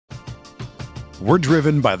We're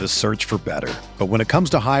driven by the search for better. But when it comes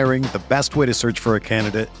to hiring, the best way to search for a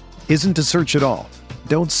candidate isn't to search at all.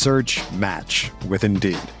 Don't search, match with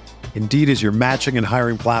Indeed. Indeed is your matching and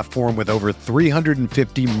hiring platform with over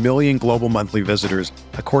 350 million global monthly visitors,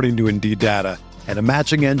 according to Indeed data, and a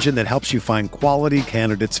matching engine that helps you find quality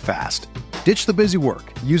candidates fast. Ditch the busy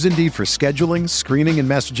work. Use Indeed for scheduling, screening, and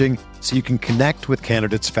messaging so you can connect with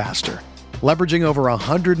candidates faster. Leveraging over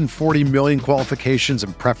 140 million qualifications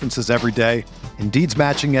and preferences every day, Indeed's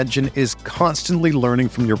matching engine is constantly learning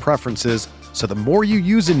from your preferences, so the more you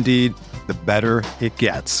use Indeed, the better it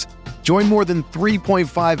gets. Join more than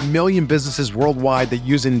 3.5 million businesses worldwide that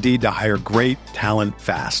use Indeed to hire great talent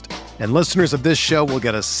fast. And listeners of this show will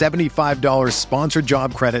get a $75 sponsored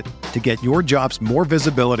job credit to get your jobs more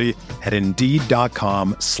visibility at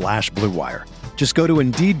Indeed.com/Blue Wire. Just go to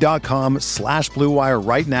Indeed.com/Blue Wire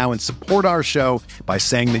right now and support our show by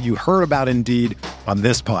saying that you heard about Indeed on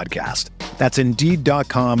this podcast. That's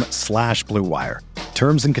Indeed.com/Blue Wire.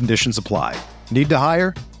 Terms and conditions apply. Need to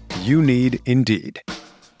hire? You need Indeed.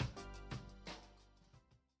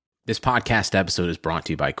 This podcast episode is brought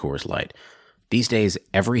to you by Coors Light. These days,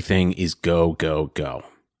 everything is go, go, go.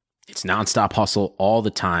 It's nonstop hustle all the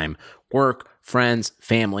time. Work, friends,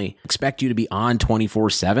 family, expect you to be on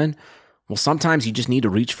 24/7. Well, sometimes you just need to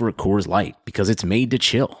reach for a Coors Light because it's made to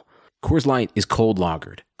chill. Coors Light is cold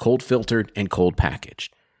lagered, cold filtered, and cold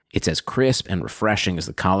packaged. It's as crisp and refreshing as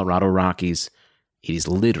the Colorado Rockies. It is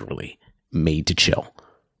literally made to chill.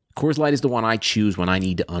 Coors Light is the one I choose when I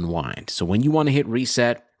need to unwind. So when you want to hit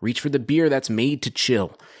reset, reach for the beer that's made to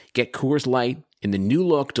chill. Get Coors Light in the new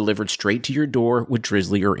look delivered straight to your door with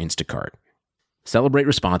Drizzly or Instacart. Celebrate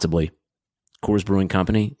responsibly. Coors Brewing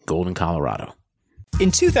Company, Golden, Colorado. In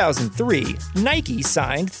 2003, Nike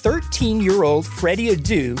signed 13-year-old Freddie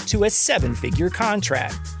Adu to a 7-figure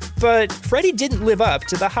contract. But Freddie didn't live up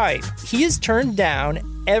to the hype. He has turned down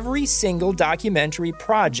every single documentary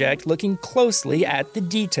project looking closely at the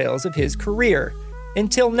details of his career.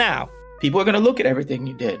 Until now. People are going to look at everything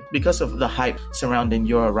you did because of the hype surrounding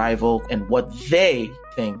your arrival and what they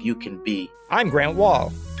think you can be. I'm Grant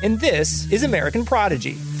Wall, and this is American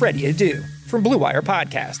Prodigy, Freddie Adu, from Blue Wire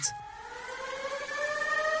Podcasts.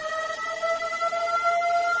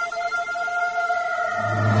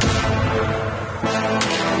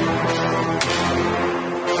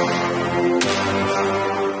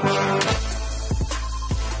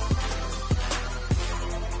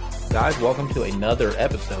 Guys, welcome to another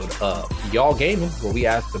episode of Y'all Gaming, where we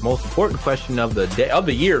ask the most important question of the day, of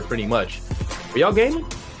the year, pretty much. Are y'all gaming?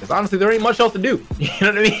 Because honestly, there ain't much else to do. You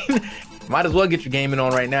know what I mean? Might as well get your gaming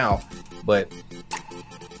on right now. But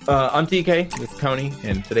I'm TK, this is Coney,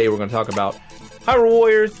 and today we're going to talk about Hyrule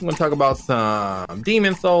Warriors. We're going to talk about some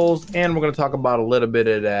Demon Souls, and we're going to talk about a little bit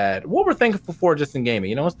of that, what we're thankful for just in gaming.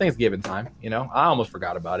 You know, it's Thanksgiving time. You know, I almost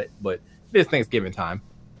forgot about it, but it is Thanksgiving time.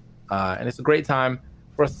 And it's a great time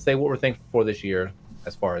for us to say what we're thankful for this year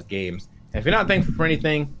as far as games. And if you're not thankful for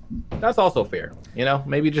anything, that's also fair. You know,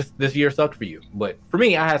 maybe just this year sucked for you. But for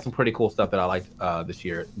me, I had some pretty cool stuff that I liked this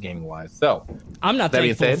year gaming wise. So I'm not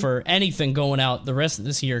thankful for anything going out the rest of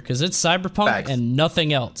this year because it's Cyberpunk and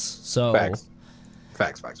nothing else. So Facts.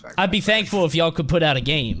 I'd be thankful if y'all could put out a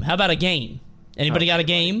game. How about a game? Anybody got a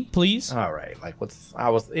game, please? All right.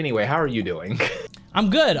 Anyway, how are you doing? I'm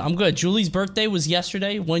good. Julie's birthday was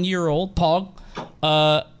yesterday, 1 year old, Pog.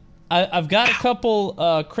 I've got a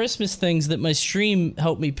couple Christmas things that my stream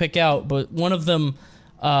helped me pick out, but one of them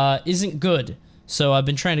isn't good. So I've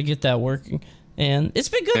been trying to get that working, and it's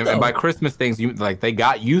been good, though. And by Christmas things, you like they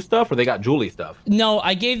got you stuff or they got Julie stuff? No,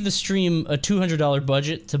 I gave the stream a $200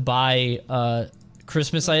 budget to buy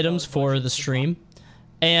Christmas items for the stream,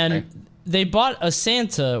 and okay. They bought a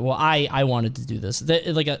Santa. Well, I wanted to do this.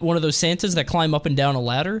 One of those Santas that climb up and down a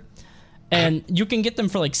ladder. And you can get them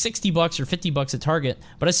for like $60 or $50 at Target.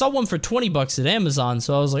 But I saw one for $20 at Amazon.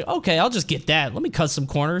 So I was like, okay, I'll just get that. Let me cut some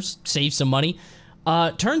corners, save some money.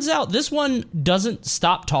 Turns out this one doesn't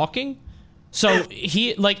stop talking. So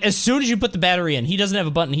he, like, as soon as you put the battery in, he doesn't have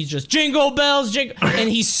a button. He's just jingle bells, jingle, and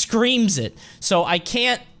he screams it. So I'm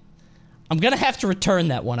going to have to return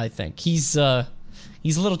that one, I think. He's a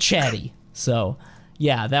little chatty. So,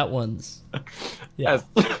 yeah, that one's... Yeah.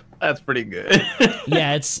 That's pretty good.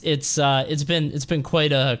 Yeah, it's been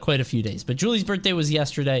quite a few days. But Julie's birthday was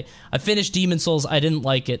yesterday. I finished Demon Souls. I didn't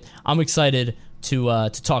like it. I'm excited to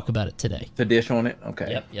talk about it today. To dish on it?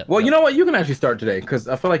 Okay. Yep. Well, you know what? You can actually start today because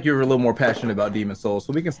I feel like you're a little more passionate about Demon Souls.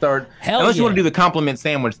 So we can start. Unless you want to do the compliment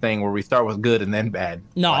sandwich thing where we start with good and then bad.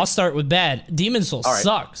 No, I'll start with bad. Demon Souls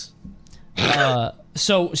sucks.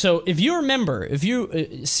 So if you remember, if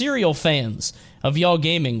you serial fans of Y'all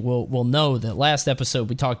Gaming will know that last episode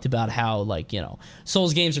we talked about how, like, you know,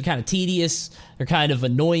 Souls games are kind of tedious, they're kind of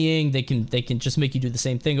annoying, they can just make you do the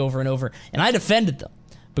same thing over and over, and I defended them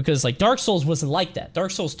because, like, Dark Souls wasn't like that.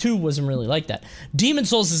 Dark Souls 2 wasn't really like that. Demon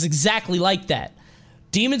Souls is exactly like that.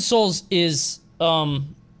 Demon Souls is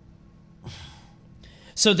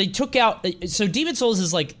so they took out. So Demon Souls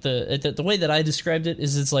is like the way that I described it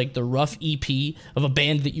is it's like the rough EP of a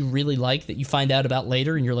band that you really like that you find out about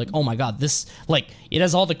later, and you're like, oh my god, this, like, it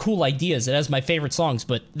has all the cool ideas, it has my favorite songs,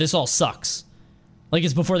 but this all sucks. Like,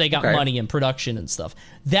 it's before they got money and production and stuff.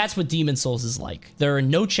 That's what Demon Souls is like. There are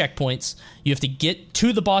no checkpoints. You have to get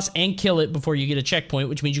to the boss and kill it before you get a checkpoint,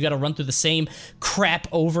 which means you got to run through the same crap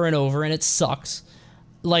over and over, and it sucks.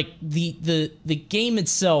 Like, the game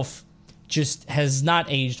itself just has not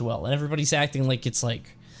aged well, and everybody's acting like it's,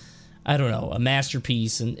 like, I don't know, a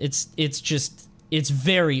masterpiece, and it's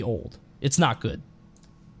very old. It's not good.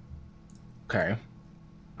 Okay.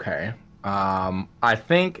 I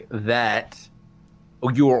think that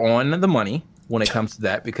you are on the money when it comes to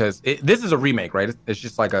that, because this is a remake, right? It's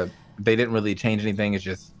just like they didn't really change anything. It's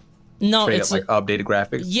just it's like updated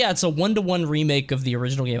graphics. Yeah, it's a 1-to-1 remake of the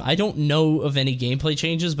original game. I don't know of any gameplay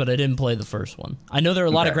changes, but I didn't play the first one. I know there are a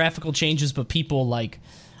lot of graphical changes, but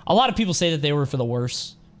a lot of people say that they were for the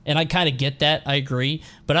worse, and I kind of get that. I agree,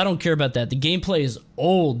 but I don't care about that. The gameplay is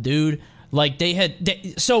old, dude. Like,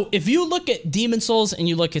 so if you look at Demon Souls and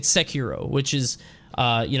you look at Sekiro, which is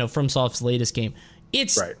FromSoft's latest game,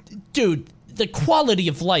 dude, the quality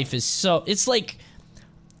of life is so, it's like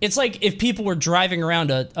if people were driving around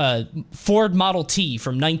a Ford Model T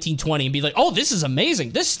from 1920 and be like, oh, this is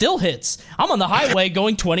amazing, this still hits, I'm on the highway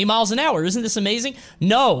going 20 miles an hour, isn't this amazing?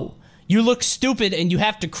 No, you look stupid and you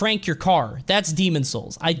have to crank your car. That's Demon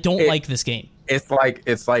Souls. I don't like this game. It's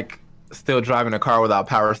like still driving a car without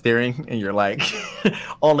power steering, and you're like,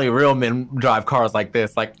 only real men drive cars like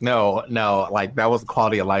this. Like, no, like, that was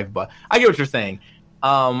quality of life. But I get what you're saying.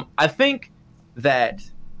 I think that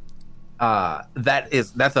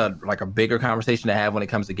that's a bigger conversation to have when it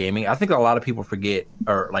comes to gaming. I think a lot of people forget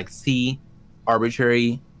or like see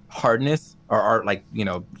arbitrary hardness or like, you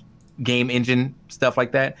know, game engine stuff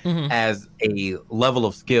like that as a level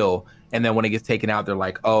of skill, and then when it gets taken out, they're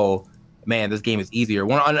like, oh man, this game is easier.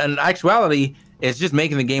 When in actuality, it's just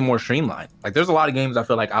making the game more streamlined. Like, there's a lot of games I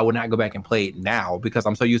feel like I would not go back and play now because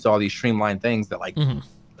I'm so used to all these streamlined things that, like,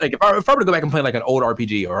 like if I were to go back and play like an old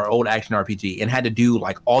RPG or an old action RPG and had to do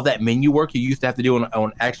like all that menu work you used to have to do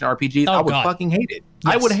on action RPGs, I would fucking hate it.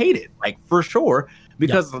 Yes. I would hate it, like, for sure,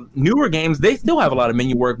 because newer games, they still have a lot of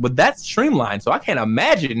menu work, but that's streamlined. So I can't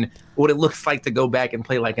imagine what it looks like to go back and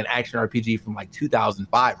play like an action RPG from like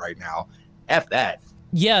 2005 right now. F that.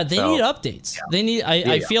 Yeah, they need updates. Yeah. They need.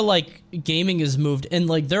 I feel like gaming has moved, and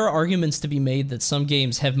like there are arguments to be made that some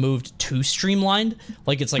games have moved too streamlined.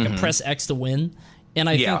 Like, it's like a press X to win, and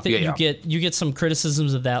I think that you get some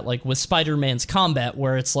criticisms of that, like with Spider-Man's combat,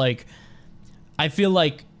 where it's like, I feel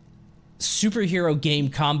like superhero game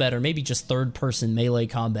combat, or maybe just third-person melee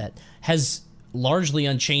combat, has largely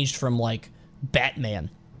unchanged from like Batman.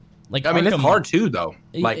 Like, I mean, it's hard too, though,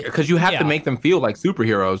 like, because you have to make them feel like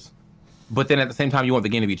superheroes. But then at the same time, you want the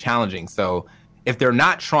game to be challenging. So if they're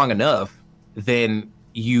not strong enough, then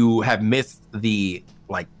you have missed the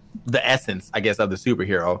essence, I guess, of the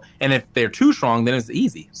superhero. And if they're too strong, then it's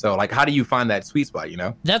easy. So, like, how do you find that sweet spot, you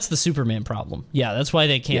know? That's the Superman problem. Yeah, that's why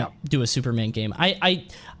they can't do a Superman game. I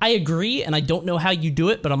agree, and I don't know how you do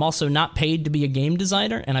it, but I'm also not paid to be a game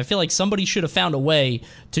designer. And I feel like somebody should have found a way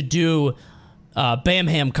to do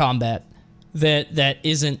Bam-Ham combat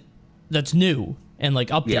that's new and like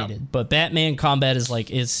updated, but Batman combat is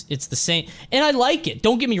like it's the same, and I like it.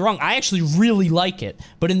 Don't get me wrong, I actually really like it.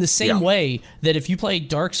 But in the same way that if you play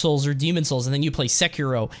Dark Souls or Demon Souls and then you play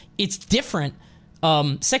Sekiro, it's different.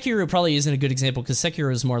 Sekiro probably isn't a good example because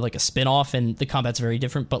Sekiro is more like a spin-off and the combat's very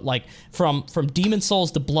different. But like from Demon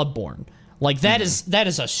Souls to Bloodborne, like that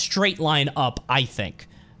is a straight line up. I think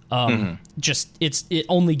just it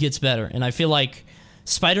only gets better, and I feel like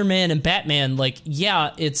Spider-Man and Batman, like,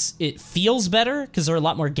 it feels better because there are a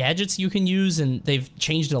lot more gadgets you can use and they've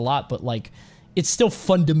changed it a lot, but like it's still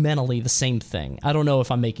fundamentally the same thing. I don't know if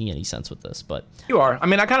I'm making any sense with this, but you are. I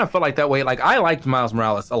mean, I kind of felt like that way. Like, I liked Miles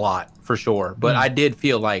Morales a lot for sure, but I did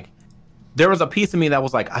feel like there was a piece of me that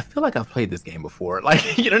was like, I feel like I've played this game before.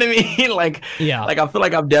 Like, you know what I mean? Like, like I feel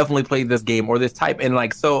like I've definitely played this game or this type, and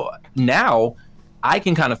like, so now I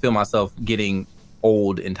can kind of feel myself getting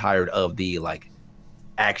old and tired of the like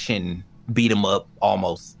action beat 'em up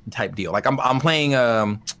almost type deal. Like I'm playing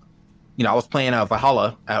I was playing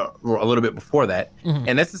Valhalla a little bit before that,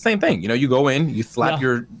 and that's the same thing. You go in, you slap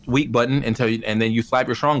your weak button and then you slap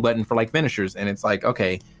your strong button for like finishers, and it's like,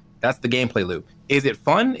 okay, that's the gameplay loop. Is it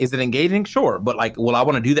fun? Is it engaging? Sure, but like, will I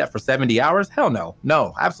want to do that for 70 hours? Hell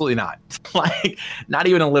no, absolutely not. Like, not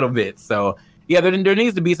even a little bit. So yeah, there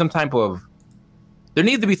needs to be there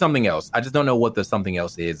needs to be something else. I just don't know what the something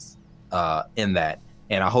else is in that,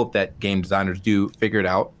 and I hope that game designers do figure it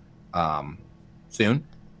out soon.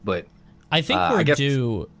 But I think we're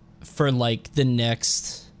due for like the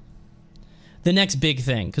next big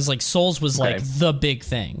thing, because like Souls was like the big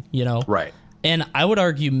thing, right? And I would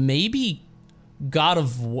argue maybe God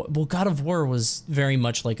of War was very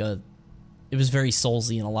much like it was very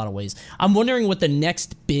Soulsy in a lot of ways. I'm wondering what the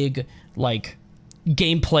next big like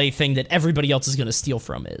gameplay thing that everybody else is going to steal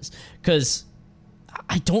from is, because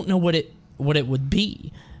I don't know what it would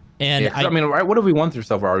be. And I mean, right, what have we run through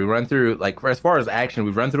so far? We run through, like, as far as action,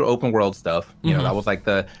 we've run through open world stuff. That was like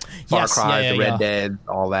the Far Cry, the Red Dead,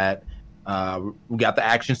 all that. We got the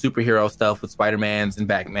action superhero stuff with Spider-Mans and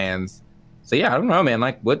Batmans. So yeah, I don't know, man.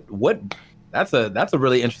 Like, what? That's a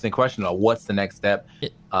really interesting question. What's the next step?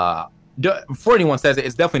 Before anyone says it,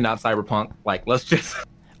 it's definitely not Cyberpunk. Like, let's just.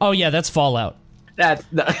 Oh yeah, that's Fallout. That's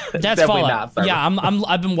definitely Fallout. not Cyberpunk. Yeah,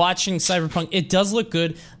 I've been watching Cyberpunk. It does look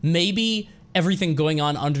good. Maybe everything going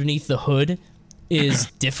on underneath the hood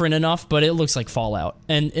is different enough, but it looks like Fallout.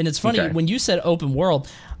 And it's funny, when you said open world,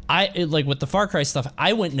 like with the Far Cry stuff,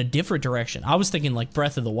 I went in a different direction. I was thinking like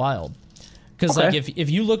Breath of the Wild. Because like if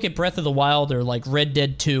you look at Breath of the Wild or like Red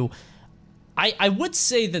Dead 2, I would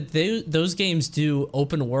say that those games do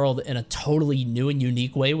open world in a totally new and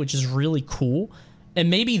unique way, which is really cool. And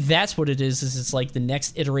maybe that's what it is it's like the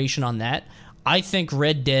next iteration on that. I think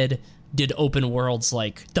Red Dead did open worlds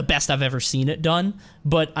like the best I've ever seen it done,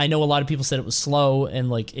 but I know a lot of people said it was slow and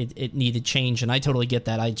like it needed change, and I totally get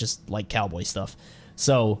that. I just like cowboy stuff.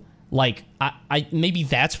 So like I maybe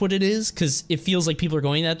that's what it is, because it feels like people are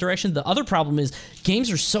going in that direction. The other problem is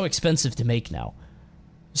games are so expensive to make now.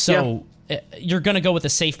 So you're going to go with a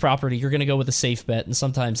safe property, you're going to go with a safe bet, and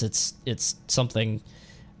sometimes it's something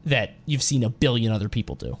that you've seen a billion other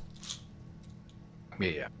people do.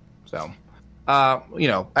 Yeah. So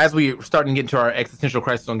as we starting to get into our existential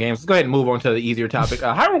crisis on games, let's go ahead and move on to the easier topic.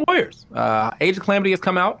 Hyrule Warriors. Age of Calamity has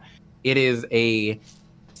come out. It is a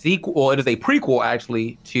sequel. Well, it is a prequel,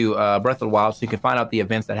 actually, to Breath of the Wild, so you can find out the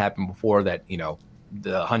events that happened before that,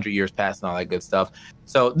 the 100 years passed and all that good stuff.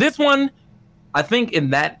 So this one, I think in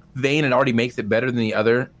that vein, it already makes it better than the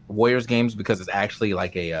other Warriors games, because it's actually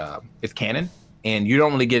like it's canon. And you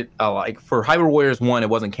don't really get, like, for Hyrule Warriors 1, it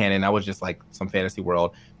wasn't canon. That was just like some fantasy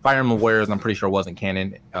world. Fire Emblem Warriors, I'm pretty sure, wasn't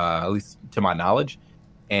canon, at least to my knowledge.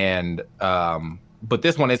 And but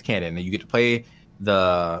this one is canon, and you get to play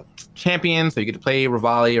the champions. So you get to play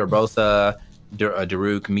Rivali, Urbosa,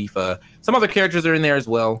 Daruk, Mifa. Some other characters are in there as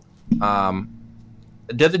well.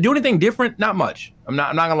 Does it do anything different? Not much. I'm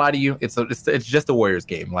not gonna lie to you. It's just a Warriors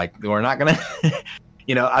game. Like, we're not gonna,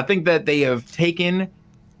 I think that they have taken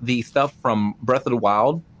the stuff from Breath of the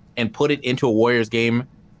Wild and put it into a Warriors game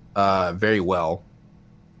very well.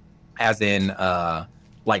 As in,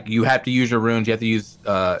 like, you have to use your runes, you have to use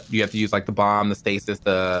like the bomb, the stasis,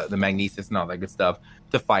 the magnesis, and all that good stuff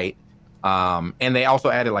to fight. And they also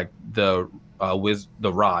added like the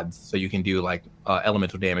rods, so you can do like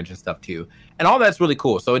elemental damage and stuff too. And all that's really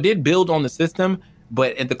cool. So it did build on the system,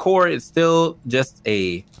 but at the core, it's still just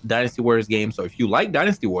a Dynasty Warriors game. So if you like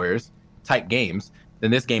Dynasty Warriors type games, then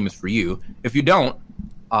this game is for you. If you don't,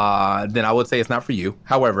 then I would say it's not for you.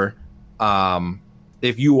 However,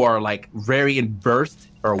 if you are like very versed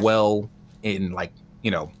or well in, like,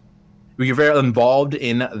 you're very involved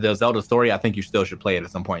in the Zelda story, I think you still should play it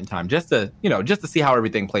at some point in time, just to see how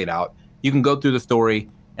everything played out. You can go through the story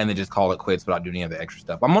and then just call it quits without doing any of the extra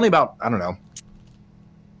stuff. I'm only about, I don't know,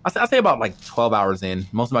 I say about like 12 hours in.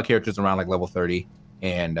 Most of my characters are around like level 30,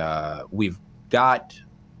 and we've got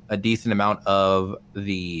a decent amount of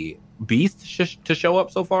the beasts to show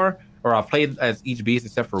up so far, or I've played as each beast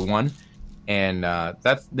except for one, and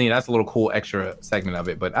that's a little cool extra segment of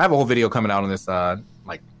it. But I have a whole video coming out on this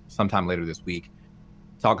like sometime later this week,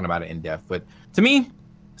 talking about it in depth. But to me,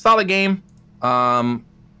 solid game. I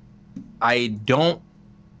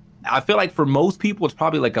feel like for most people it's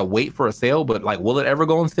probably like a wait for a sale, but like, will it ever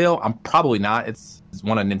go on sale? I'm probably not. It's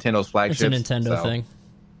one of Nintendo's flagships. It's a Nintendo thing.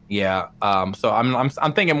 Yeah. So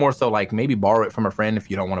I'm thinking more so like maybe borrow it from a friend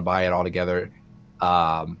if you don't want to buy it all together.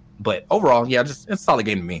 But overall, yeah, it's a solid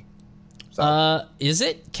game to me. So. Is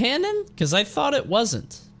it canon? Because I thought it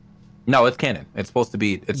wasn't. No, it's canon. It's supposed to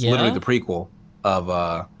be. It's literally the prequel. of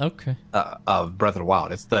Breath of the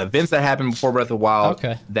Wild. It's the events that happened before Breath of the Wild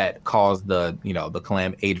that caused the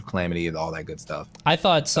Age of Calamity and all that good stuff. I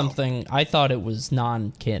thought it was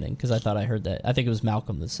non-canon because I thought I heard that. I think it was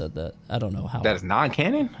Malcolm that said that. I don't know how. That is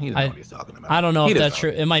non-canon? He doesn't know what he's talking about. I don't know if that's true.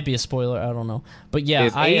 It might be a spoiler. I don't know. But yeah,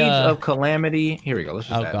 Age of Calamity. Here we go. Let's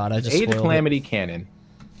just Age of Calamity canon.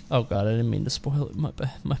 Oh god, I didn't mean to spoil it. My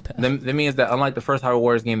bad. That means that unlike the first Hyrule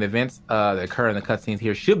Warriors game, the events that occur in the cutscenes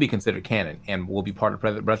here should be considered canon and will be part of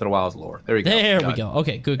Breath of the Wild's lore. There we go. There we go.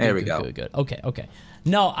 Okay, good. Okay.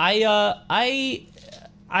 No,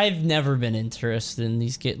 I've never been interested in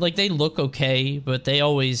these games. Like, they look okay, but they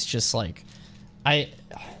always just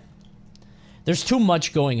there's too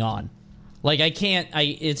much going on. Like,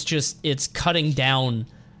 it's cutting down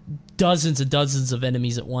dozens and dozens of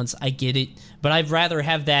enemies at once. I get it, but I'd rather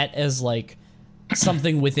have that as like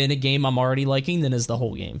something within a game I'm already liking than as the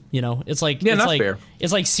whole game. You know, it's like fair.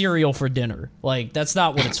 It's like cereal for dinner. Like, that's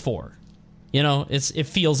not what it's for. You know, it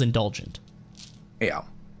feels indulgent. Yeah.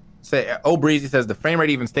 Breezy says the frame rate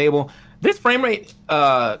even stable. This frame rate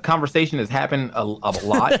conversation has happened a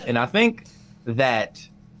lot, and I think that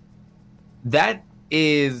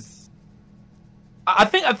is. I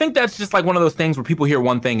think that's just like one of those things where people hear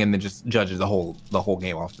one thing and then just judges the whole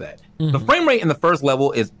game off of that. Mm-hmm. The frame rate in the first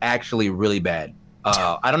level is actually really bad.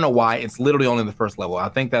 I don't know why. It's literally only the first level. I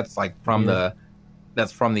think that's like from the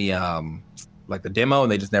like the demo,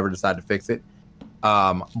 and they just never decided to fix it.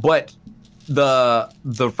 But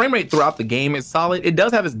the frame rate throughout the game is solid. It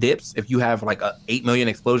does have its dips if you have like 8 million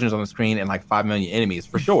explosions on the screen and like 5 million enemies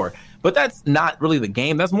for sure. But that's not really the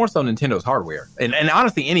game. That's more so Nintendo's hardware. And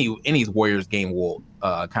honestly, any Warriors game will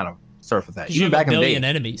kind of surf with that. Even back in the day,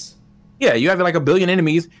 enemies. Yeah, you have like 1 billion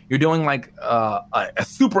enemies. You're doing like a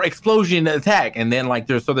super explosion attack, and then like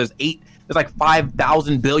there's like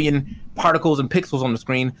 5,000 billion particles and pixels on the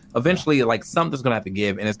screen. Eventually, like something's gonna have to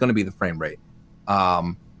give, and it's gonna be the frame rate.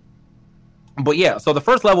 But yeah, so the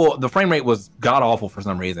first level, the frame rate was god awful for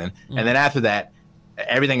some reason, and then after that,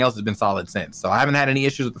 everything else has been solid since. So I haven't had any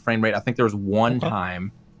issues with the frame rate. I think there was one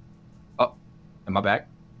time. Oh, am I back?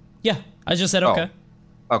 Yeah, I just said okay.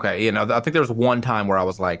 Okay, I think there was one time where I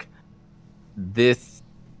was like, "This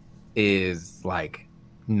is like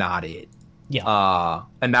not it." Yeah.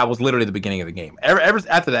 And that was literally the beginning of the game. Ever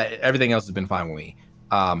after that, everything else has been fine with me.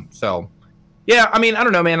 So. Yeah, I mean, I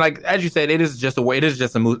don't know, man. Like, as you said, it is just a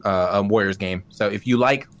Warriors game. So if you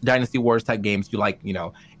like Dynasty Warriors type games, you like,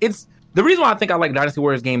 it's the reason why I think I like Dynasty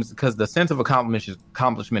Warriors games is because the sense of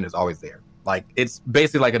accomplishment is always there. Like, it's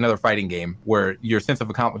basically like another fighting game where your sense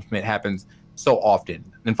of accomplishment happens so often.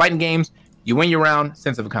 In fighting games, you win your round,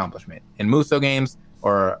 sense of accomplishment. In Muso games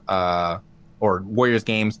or Warriors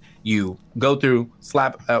games, you go through,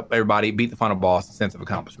 slap up everybody, beat the final boss, sense of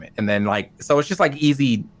accomplishment. And then so it's just like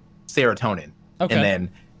easy serotonin. Okay. And then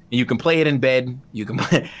you can play it in bed. You can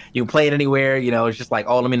play it anywhere. It's just like,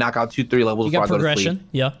 let me knock out 2-3 levels before I go to sleep.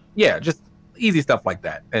 Yeah, just easy stuff like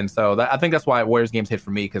that. And so I think that's why Warriors games hit for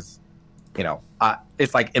me because,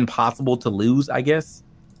 it's like impossible to lose, I guess.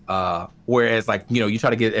 Whereas like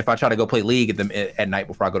if I try to go play League at night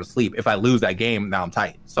before I go to sleep, if I lose that game, now I'm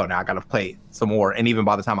tight. So now I gotta play some more, and even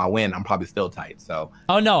by the time I win, I'm probably still tight. So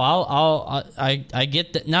I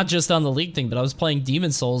get that, not just on the League thing, but I was playing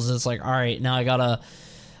Demon Souls. It's like, all right, now I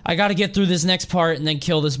gotta get through this next part and then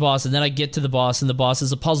kill this boss, and then I get to the boss, and the boss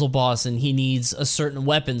is a puzzle boss, and he needs a certain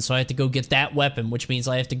weapon, so I have to go get that weapon, which means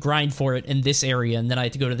I have to grind for it in this area, and then I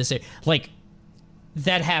have to go to this area. Like,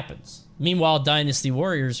 that happens. Meanwhile, Dynasty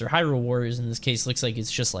Warriors, or Hyrule Warriors in this case, looks like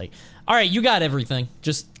it's just like, all right, you got everything.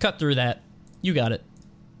 Just cut through that. You got it.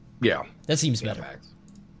 Yeah. That seems better. Facts.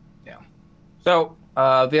 Yeah. So,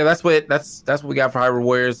 that's what we got for Hyrule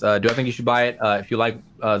Warriors. Do I think you should buy it? If you like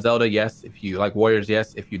Zelda, yes. If you like Warriors,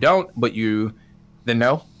 yes. If you don't, then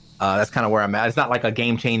no. That's kind of where I'm at. It's not like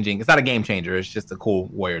it's not a game changer. It's just a cool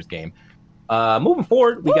Warriors game. Moving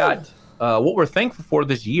forward, we got what we're thankful for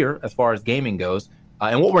this year as far as gaming goes.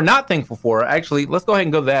 And what we're not thankful for, actually, let's go ahead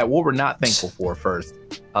and go to that. What we're not thankful for first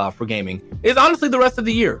for gaming is honestly the rest of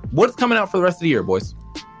the year. What's coming out for the rest of the year, boys?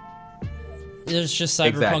 There's just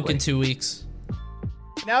Cyberpunk in 2 weeks.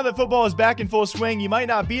 Now that football is back in full swing, you might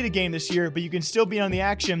not be at a game this year, but you can still be on the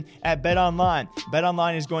action at BetOnline.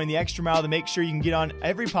 BetOnline is going the extra mile to make sure you can get on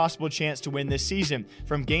every possible chance to win this season.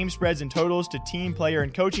 From game spreads and totals to team, player,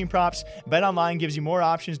 and coaching props, BetOnline gives you more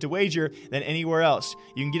options to wager than anywhere else.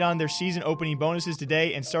 You can get on their season opening bonuses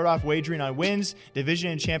today and start off wagering on wins,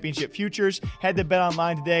 division, and championship futures. Head to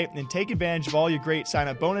BetOnline today and take advantage of all your great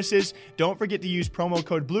sign-up bonuses. Don't forget to use promo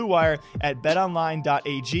code BlueWire at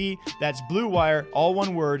betonline.ag. That's BlueWire, all one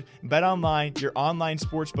one word, BetOnline, your online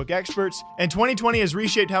sportsbook experts. And 2020 has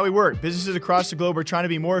reshaped how we work. Businesses across the globe are trying to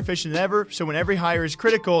be more efficient than ever, so when every hire is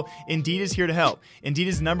critical, Indeed is here to help. Indeed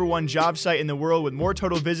is the #1 job site in the world with more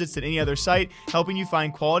total visits than any other site, helping you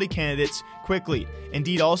find quality candidates quickly.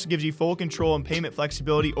 Indeed also gives you full control and payment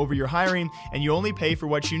flexibility over your hiring, and you only pay for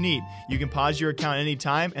what you need. You can pause your account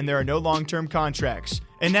anytime, and there are no long-term contracts.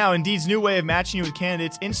 And now, Indeed's new way of matching you with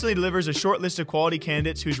candidates instantly delivers a short list of quality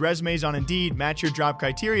candidates whose resumes on Indeed match your job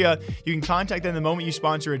criteria. You can contact them the moment you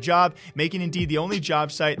sponsor a job, making Indeed the only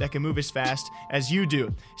job site that can move as fast as you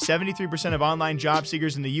do. 73% of online job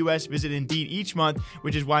seekers in the U.S. visit Indeed each month,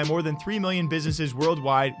 which is why more than 3 million businesses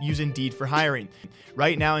worldwide use Indeed for hiring.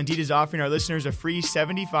 Right now, Indeed is offering our listeners a free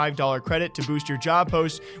 $75 credit to boost your job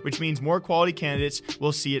post, which means more quality candidates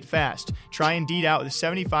will see it fast. Try Indeed out with a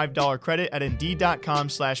 $75 credit at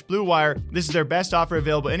Indeed.com/BlueWire. This is their best offer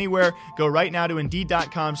available anywhere. Go right now to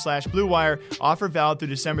Indeed.com/BlueWire. Offer valid through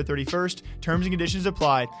December 31st. Terms and conditions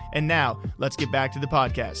apply. And now, let's get back to the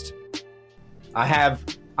podcast. I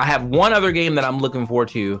have one other game that I'm looking forward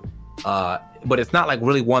to, but it's not like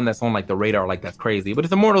really one that's on like the radar, like that's crazy. But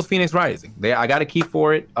it's Immortals Phoenix Rising. I got a key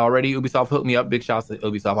for it already. Ubisoft hooked me up. Big shouts to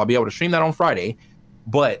Ubisoft. I'll be able to stream that on Friday.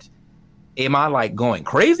 But am I like going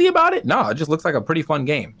crazy about it? No, it just looks like a pretty fun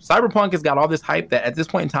game. Cyberpunk has got all this hype that at this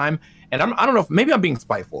point in time, and I don't know if maybe I'm being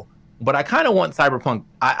spiteful, but I kind of want Cyberpunk.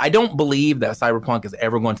 I don't believe that Cyberpunk is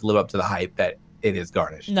ever going to live up to the hype that it is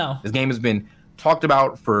garnished. No. This game has been talked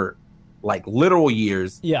about for like literal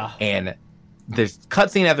years. Yeah. And there's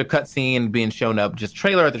cutscene after cutscene being shown up, just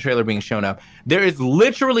trailer after trailer being shown up. There is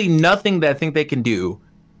literally nothing that I think they can do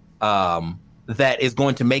that is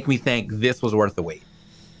going to make me think this was worth the wait.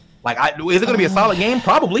 Like, is it going to be a solid game?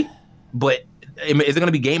 Probably. But is it going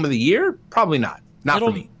to be game of the year? Probably not. Not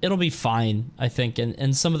for me. It'll be fine, I think.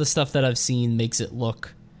 And some of the stuff that I've seen makes it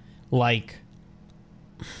look like...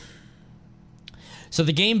 So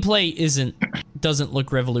the gameplay doesn't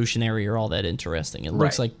look revolutionary or all that interesting. It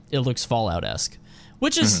looks like it looks Fallout-esque,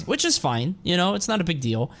 which is fine. You know, it's not a big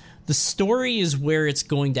deal. The story is where it's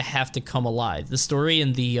going to have to come alive. The story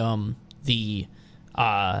and the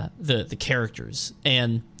characters,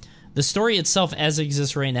 and the story itself as it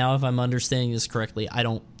exists right now, if I'm understanding this correctly,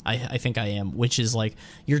 I think I am, which is like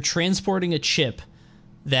you're transporting a chip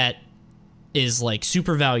that is like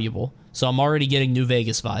super valuable. So I'm already getting New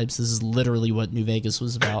Vegas vibes. This is literally what New Vegas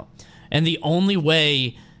was about. And the only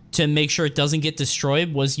way to make sure it doesn't get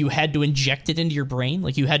destroyed was you had to inject it into your brain,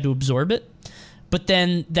 like you had to absorb it. But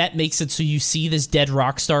then that makes it so you see this dead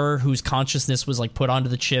rock star whose consciousness was like put onto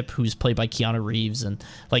the chip, who's played by Keanu Reeves, and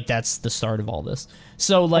like that's the start of all this.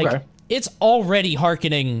 So like it's already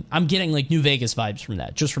hearkening. I'm getting like New Vegas vibes from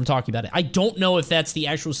that, just from talking about it. I don't know if that's the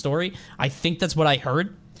actual story. I think that's what I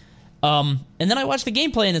heard. And then I watched the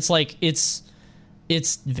gameplay, and it's like it's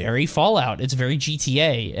very Fallout. It's very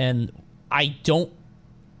GTA, and I don't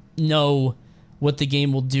know what the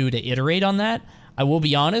game will do to iterate on that. I will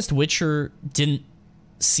be honest, Witcher didn't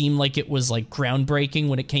seem like it was like groundbreaking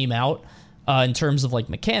when it came out in terms of like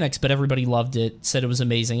mechanics, but everybody loved it, said it was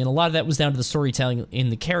amazing, and a lot of that was down to the storytelling in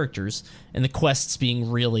the characters and the quests being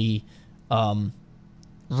really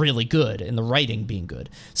good and the writing being good.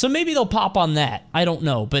 So maybe they'll pop on that. I don't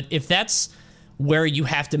know. But if that's where you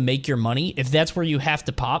have to make your money, if that's where you have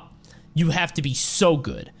to pop, you have to be so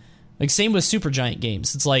good. Like same with Supergiant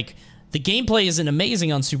games. It's like the gameplay isn't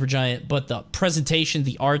amazing on Supergiant, but the presentation,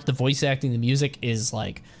 the art, the voice acting, the music is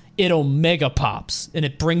like it omega pops and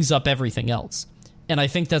it brings up everything else. And I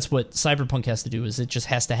think that's what Cyberpunk has to do, is it just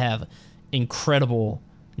has to have incredible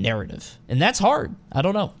narrative. And that's hard. I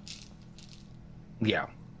don't know. Yeah.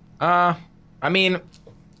 I mean,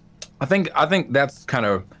 I think that's kind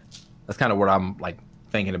of what I'm like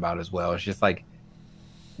thinking about as well. It's just like,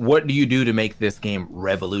 what do you do to make this game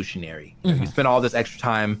revolutionary? You spend all this extra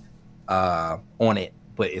time on it,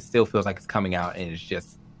 but it still feels like it's coming out and it's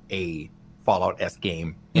just a Fallout-esque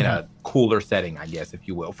game in a cooler setting, I guess, if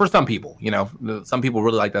you will. For some people, you know, some people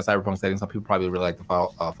really like that Cyberpunk setting. Some people probably really like the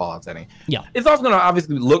Fallout setting. Yeah, it's also going to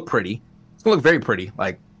obviously look pretty. It's going to look very pretty.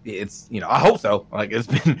 Like, it's, you know, I hope so. Like it's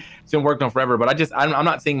been worked on forever, but I'm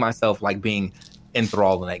not seeing myself like being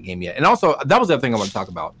enthralled in that game yet. And also, that was the other thing I want to talk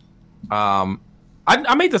about.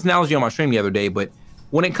 I made this analogy on my stream the other day, but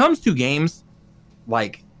when it comes to games,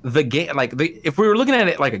 like the game, if we were looking at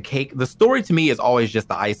it like a cake, the story to me is always just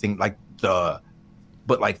the icing, like it's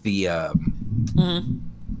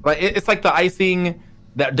like the icing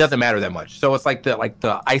that doesn't matter that much. So it's like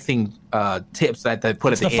the icing tips that they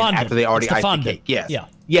put at the end after they already iced the cake. Yes.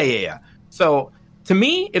 Yeah. So to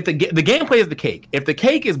me, if the gameplay is the cake, if the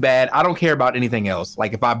cake is bad, I don't care about anything else.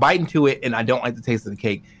 Like if I bite into it and I don't like the taste of the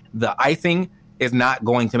cake, the icing is not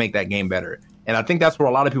going to make that game better. And I think that's where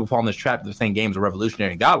a lot of people fall in this trap. They're saying games are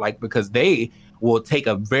revolutionary and godlike because they will take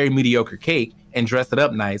a very mediocre cake and dress it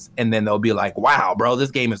up nice, and then they'll be like, wow, bro, this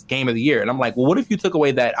game is game of the year. And I'm like, well, what if you took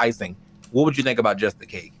away that icing? What would you think about just the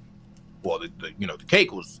cake? Well, the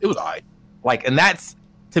cake was all right. Like, and that's,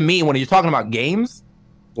 to me, when you're talking about games,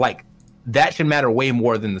 like, that should matter way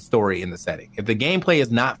more than the story and the setting. If the gameplay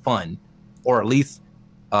is not fun, or at least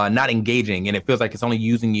not engaging, and it feels like it's only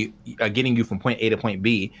using you, getting you from point A to point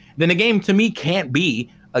B, then the game, to me, can't be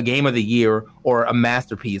a game of the year or a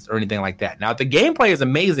masterpiece or anything like that. Now, if the gameplay is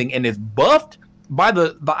amazing and is buffed by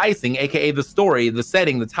the icing, aka the story, the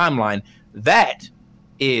setting, the timeline, that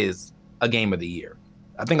is a game of the year.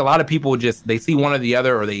 I think a lot of people just, they see one or the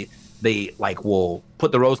other, or they like will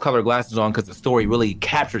put the rose-colored glasses on because the story really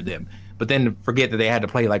captured them, but then forget that they had to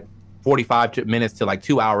play like 45 minutes to like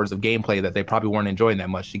 2 hours of gameplay that they probably weren't enjoying that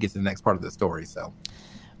much to get to the next part of the story. So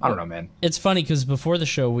I don't know, man. It's funny because before the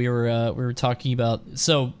show we were talking about,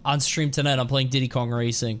 so on stream tonight I'm playing Diddy Kong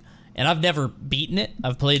Racing, and I've never beaten it.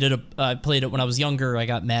 I played it when I was younger. I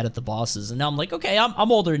got mad at the bosses, and now I'm like, okay,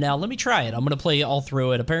 I'm older now. Let me try it. I'm gonna play all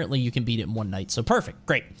through it. Apparently, you can beat it in one night. So perfect,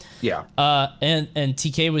 great. Yeah. And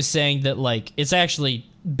TK was saying that like it's actually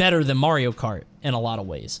better than Mario Kart in a lot of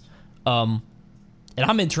ways. And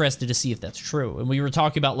I'm interested to see if that's true. And we were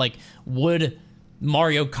talking about like, would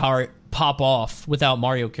Mario Kart pop off without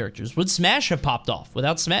Mario characters? Would Smash have popped off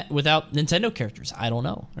without Nintendo characters? I don't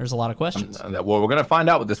know. There's a lot of questions. Well, we're gonna find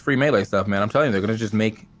out with this free Melee stuff, man. I'm telling you, they're gonna just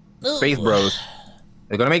make Space Bros.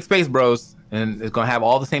 They're gonna make Space Bros, and it's gonna have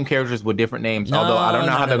all the same characters with different names. Although I don't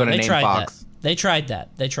know how they're gonna name Fox. They tried that.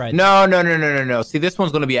 No. See, this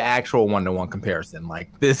one's gonna be an actual one-to-one comparison,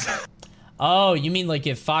 like this. Oh, you mean like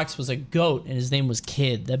if Fox was a goat and his name was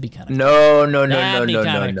Kid? That'd be kind of No.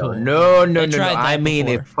 Cool. I mean,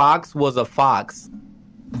 if Fox was a fox,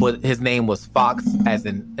 but his name was Fox, as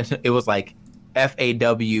in it was like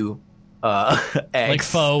FAW X, like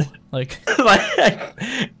foe, like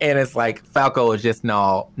and it's like Falco is just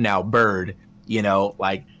now bird,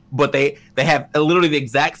 like. But they have literally the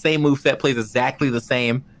exact same moveset, plays exactly the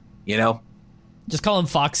same, Just call him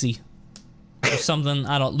Foxy. Or something,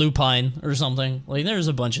 Lupine or something. Like, there's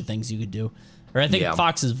a bunch of things you could do. Or I think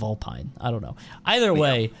Fox is Vulpine. I don't know. Either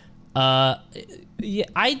way, I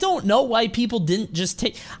don't know why people didn't just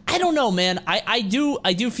take... I don't know, man. I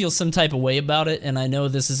do feel some type of way about it, and I know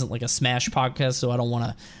this isn't like a Smash podcast, so I don't want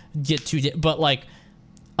to get too... But, like,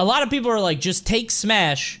 a lot of people are like, just take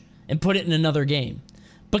Smash and put it in another game.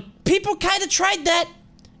 But people kind of tried that.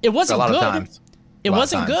 It wasn't good. It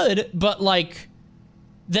wasn't good, but, like...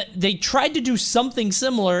 They tried to do something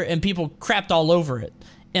similar, and people crapped all over it.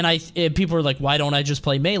 And people are like, why don't I just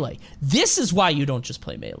play Melee? This is why you don't just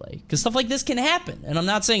play Melee. Because stuff like this can happen. And I'm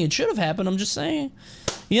not saying it should have happened. I'm just saying,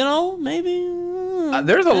 maybe...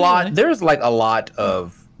 There's a lot... There's, like, a lot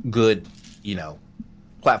of good,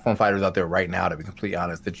 platform fighters out there right now, to be completely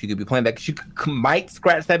honest, that you could be playing that. You might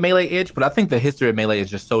scratch that Melee itch, but I think the history of Melee is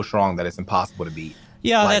just so strong that it's impossible to beat.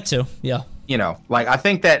 Yeah, that too. Yeah. Like, I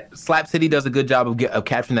think that Slap City does a good job of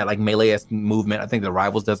capturing that, like, Melee-esque movement. I think the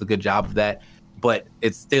Rivals does a good job of that, but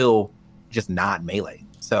it's still just not Melee.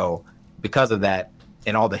 So because of that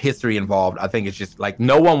and all the history involved, I think it's just, like,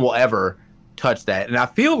 no one will ever touch that. And I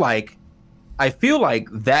feel like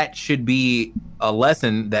that should be a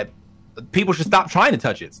lesson that people should stop trying to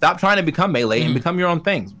touch it. Stop trying to become Melee and become your own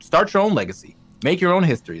thing. Start your own legacy. Make your own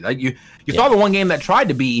history. Like, you saw the one game that tried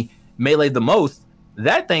to be Melee the most.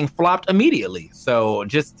 That thing flopped immediately. So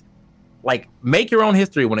just like make your own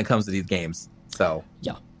history when it comes to these games. So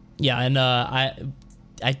yeah, and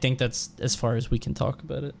I think that's as far as we can talk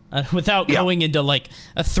about it without going into like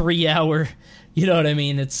a 3-hour. You know what I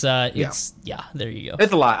mean? It's there you go.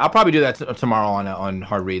 It's a lot. I'll probably do that tomorrow on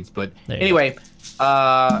Hard Reads. But anyway,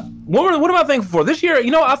 what am I thankful for this year?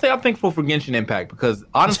 I'll say I'm thankful for Genshin Impact, because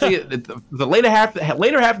honestly, the later half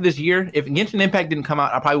of this year, if Genshin Impact didn't come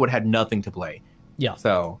out, I probably would have had nothing to play. Yeah.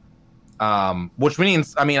 So, which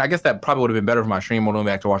means, I guess that probably would have been better for my stream when I went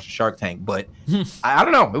back to watch the Shark Tank. But I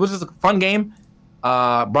don't know. It was just a fun game.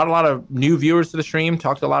 Brought a lot of new viewers to the stream.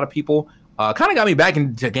 Talked to a lot of people. Kind of got me back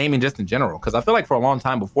into gaming just in general, because I feel like for a long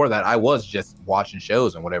time before that, I was just watching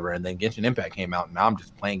shows and whatever. And then Genshin Impact came out, and now I'm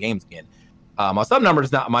just playing games again. My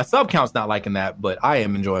sub count's not liking that, but I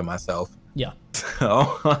am enjoying myself. Yeah.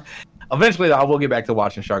 So eventually, I will get back to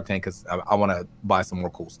watching Shark Tank, because I want to buy some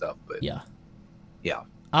more cool stuff. But yeah. Yeah.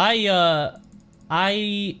 I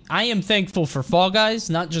am thankful for Fall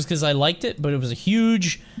Guys, not just because I liked it, but it was a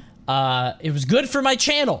huge. It was good for my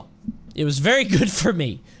channel. It was very good for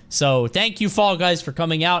me. So thank you, Fall Guys, for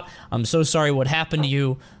coming out. I'm so sorry what happened to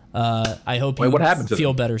you. I hope Wait, you what happened to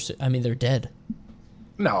feel them? better. I mean, they're dead.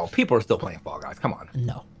 No, people are still playing Fall Guys. Come on.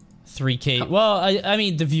 No. 3K. Well, I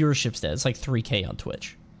mean, the viewership's dead. It's like 3K on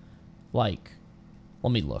Twitch. Like,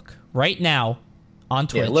 let me look. Right now, on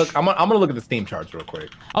Twitch. Yeah, look, I'm gonna look at the Steam charts real quick.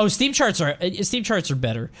 Oh, Steam charts are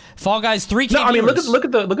better. Fall Guys 3K. No, I mean viewers. look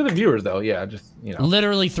at the viewers though. Yeah, just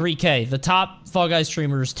Literally 3K. The top Fall Guys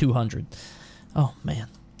streamer is 200. Oh man.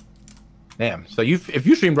 Damn. So if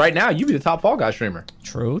you streamed right now, you'd be the top Fall Guys streamer.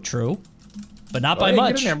 True. But not Go by ahead,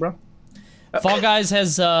 much. Get in there, bro. Fall Guys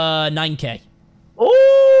has 9K.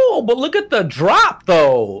 Oh, but look at the drop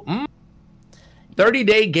though.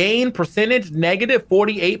 30-day gain percentage negative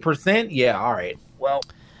 48%. Yeah, all right. Well,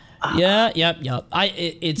 Yep.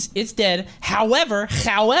 It's dead. However,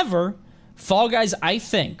 Fall Guys, I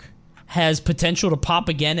think, has potential to pop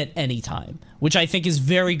again at any time, which I think is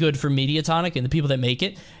very good for Mediatonic and the people that make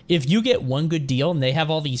it. If you get one good deal and they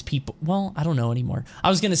have all these people, well, I don't know anymore. I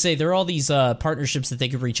was going to say there are all these partnerships that they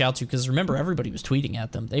could reach out to, because remember, everybody was tweeting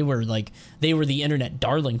at them. They were the internet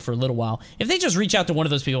darling for a little while. If they just reach out to one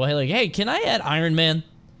of those people, hey, can I add Iron Man?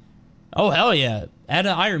 Oh, hell yeah. Add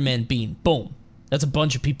an Iron Man bean. Boom. That's a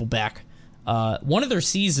bunch of people back. One of their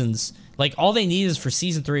seasons, like, all they need is for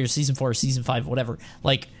season 3 or season 4 or season 5, whatever.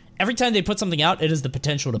 Like, every time they put something out, it has the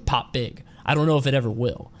potential to pop big. I don't know if it ever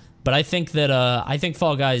will, but I think that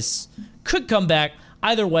Fall Guys could come back.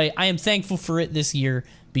 Either way, I am thankful for it this year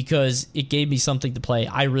because it gave me something to play.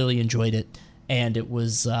 I really enjoyed it, and it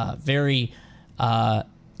was very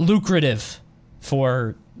lucrative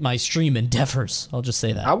for my stream endeavors. I'll just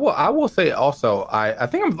say that. I will say also, I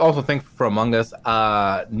think I'm also thankful for Among Us.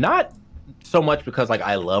 Not so much because like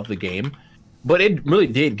I love the game, but it really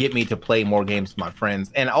did get me to play more games with my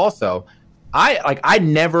friends. And also, I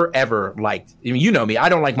never ever liked, you know me, I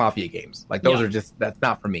don't like Mafia games. Like those are just, that's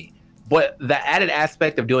not for me. But the added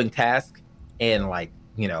aspect of doing tasks and like,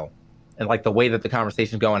 and like the way that the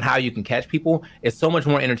conversations go and how you can catch people is so much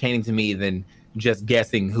more entertaining to me than just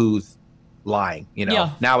guessing who's lying.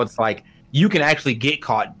 Now it's like you can actually get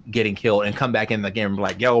caught getting killed and come back in the game and be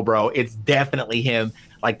like, yo, bro, it's definitely him.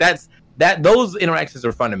 Like those interactions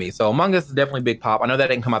are fun to me. So Among Us is definitely a big pop. I know that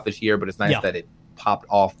didn't come out this year, but it's nice that it popped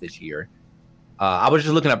off this year. I was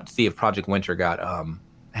just looking up to see if Project Winter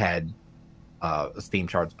had Steam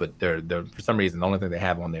charts, but they're for some reason the only thing they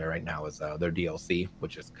have on there right now is their DLC,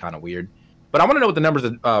 which is kind of weird. But I want to know what the numbers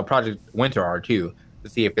of Project Winter are too, to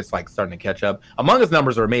see if it's like starting to catch up. Among Us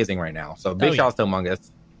numbers are amazing right now, so big shout outs to Among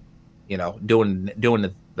Us, doing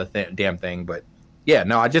the damn thing. But yeah,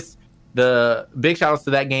 no, the big shout outs to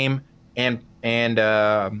that game, and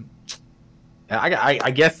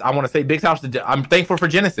I guess I want to say big shout outs to, I'm thankful for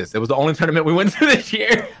Genesis. It was the only tournament we went to this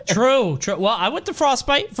year. True. Well, I went to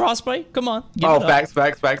Frostbite. Come on. Facts.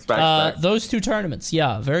 Those two tournaments.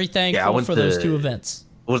 Yeah, very thankful for those two events.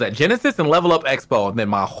 What was that? Genesis and Level Up Expo, and then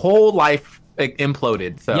my whole life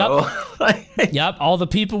imploded. So Yep. All the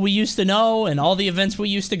people we used to know and all the events we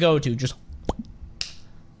used to go to just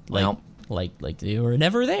like they were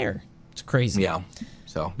never there. It's crazy. Yeah.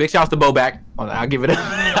 So big shouts to Boback. I'll give it up.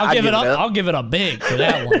 I'll give it up big for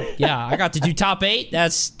that one. Yeah, I got to do top 8.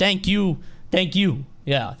 That's thank you.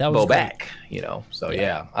 Yeah, that was Boback. So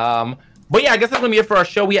yeah. But yeah, I guess that's gonna be it for our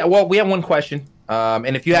show. We have one question.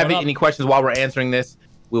 And if you have any questions while we're answering this,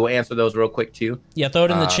 we will answer those real quick too. Yeah, throw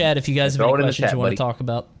it in the chat if you guys have any questions you want to talk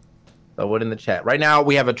about. Throw it in the chat. Right now,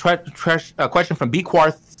 we have a question from B.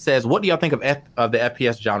 Quarth. Says, what do y'all think of the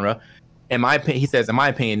FPS genre? He says, in my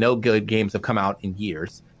opinion, no good games have come out in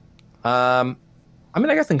years. I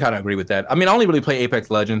guess I can kind of agree with that. I only really play Apex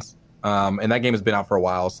Legends, and that game has been out for a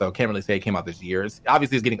while, so can't really say it came out this year.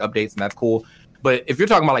 Obviously, it's getting updates, and that's cool. But if you're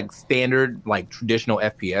talking about like standard, like traditional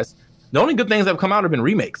FPS, the only good things that have come out have been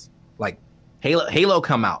remakes. Like Halo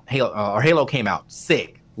came out.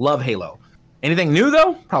 Sick. Love Halo. Anything new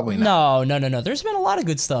though? Probably not. No. There's been a lot of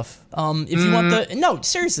good stuff. If you want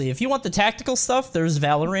if you want the tactical stuff, there's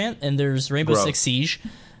Valorant and there's Rainbow Six Siege.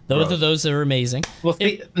 Those are amazing. Well,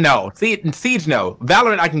 Siege, no.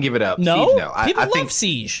 Valorant, I can give it up. No, Siege, no. People love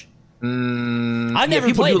Siege. I never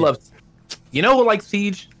people played do it. love. You know who likes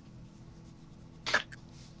Siege?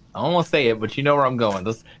 I don't want to say it, but you know where I'm going.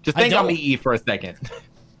 Just think on EE for a second.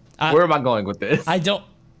 Where am I going with this? I don't.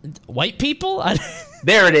 White people?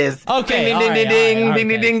 There it is. Okay.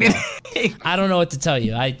 Ding. I don't know what to tell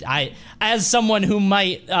you. I as someone who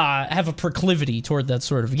might have a proclivity toward that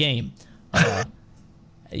sort of game, I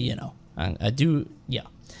do. Yeah.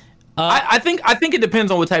 I think it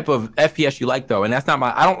depends on what type of FPS you like, though, and that's not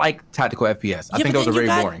I don't like tactical FPS. I think those are very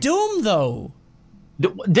boring. Doom, though.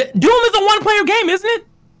 Doom is a one-player game, isn't it?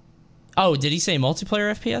 Oh, did he say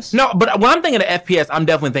multiplayer FPS? No, but when I'm thinking of FPS, I'm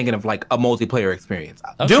definitely thinking of like a multiplayer experience.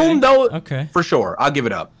 Okay. Doom, though, okay, for sure. I'll give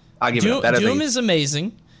it up. Doom is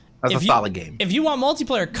amazing. That's a solid game. If you want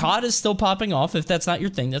multiplayer, COD is still popping off. If that's not your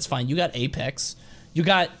thing, that's fine. You got Apex, you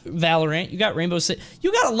got Valorant, you got Rainbow Six.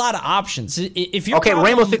 You got a lot of options. If you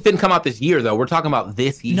Rainbow Six didn't come out this year though. We're talking about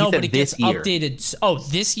this year. No, but it gets updated. Oh,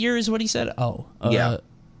 this year is what he said. Oh, yeah.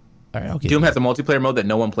 All right, okay. Doom has a multiplayer mode that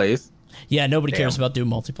no one plays. Yeah, nobody cares about Doom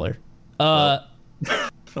multiplayer. Well,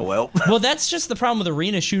 that's just the problem with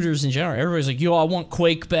arena shooters in general. Everybody's like, "Yo, I want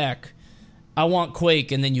Quake back. I want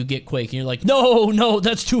Quake," and then you get Quake, and you're like, "No,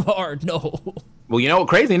 that's too hard. No." Well,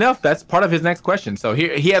 crazy enough, that's part of his next question. So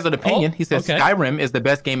here he has an opinion. He says Skyrim is the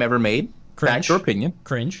best game ever made. That's your opinion.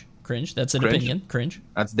 Cringe. That's an opinion. Cringe.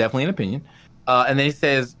 That's definitely an opinion. And then he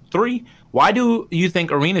says 3. Why do you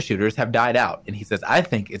think arena shooters have died out? And he says, I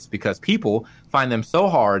think it's because people find them so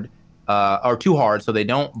hard or too hard, so they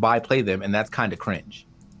don't play them, and that's kind of cringe.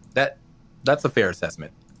 That's a fair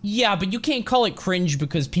assessment. Yeah, but you can't call it cringe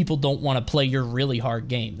because people don't want to play your really hard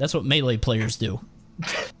game. That's what Melee players do.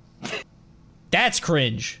 That's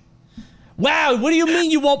cringe. Wow, what do you mean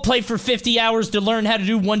you won't play for 50 hours to learn how to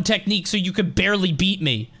do one technique so you could barely beat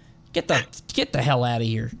me? Get the hell out of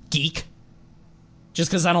here, geek. Just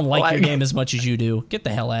because I don't like your game as much as you do. Get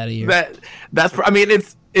the hell out of here.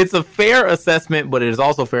 It's a fair assessment, but it is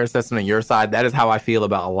also a fair assessment on your side. That is how I feel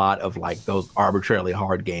about a lot of like those arbitrarily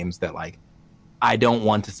hard games that like I don't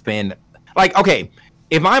want to spend. Like, okay,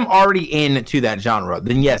 if I'm already into that genre,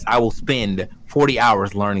 then yes, I will spend 40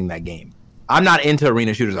 hours learning that game. I'm not into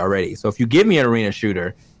arena shooters already. So if you give me an arena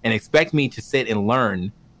shooter and expect me to sit and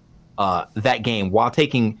learn that game while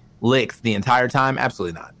taking licks the entire time,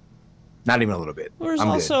 absolutely not. Not even a little bit. There's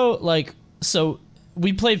also good. Like, so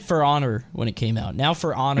we played For Honor when it came out. Now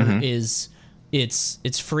For Honor is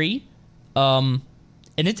it's free, and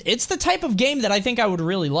it's the type of game that I think I would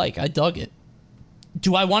really like. I dug it.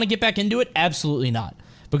 Do I want to get back into it? Absolutely not,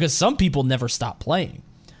 because some people never stop playing,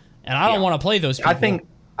 and I don't want to play those people.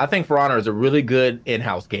 I think For Honor is a really good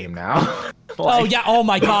in-house game now. Oh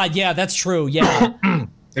my god, yeah, that's true. Yeah.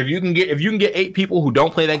 If you can get 8 people who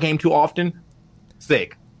don't play that game too often,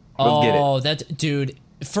 sick. Let's get it. Dude,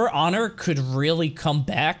 For Honor could really come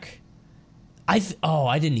back. I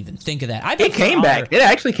didn't even think of that. It came back. It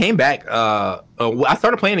actually came back. I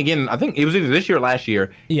started playing again. I think it was either this year or last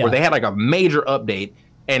year, where they had like a major update,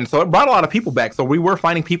 and so it brought a lot of people back. So we were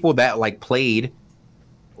finding people that like played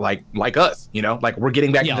like us, like we're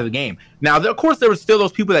getting back into the game. Now, of course, there was still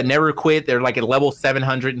those people that never quit. They're like at level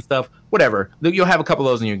 700 and stuff. Whatever. You'll have a couple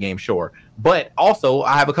of those in your game, sure. But also,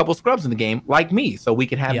 I have a couple of scrubs in the game, like me, so we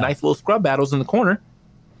can have nice little scrub battles in the corner.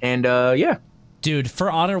 And dude, For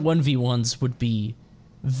Honor 1v1s would be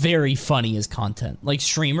very funny as content, like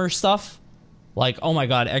streamer stuff. Like, oh my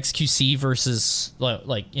god, XQC versus like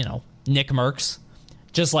Nick Merckx,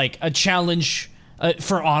 just like a challenge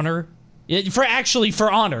for honor. For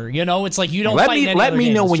honor, it's like you don't fight in any Let other me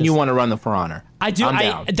game. know It's when just, you want to run the For Honor. I do.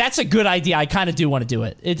 That's a good idea. I kind of do want to do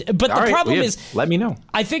it. But the problem is, let me know.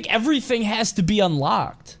 I think everything has to be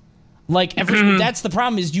unlocked. Like that's the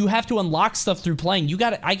problem is you have to unlock stuff through playing.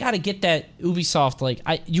 I gotta get that Ubisoft. Like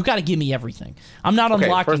you gotta give me everything. I'm not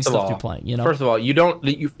unlocking stuff through playing. First of all, you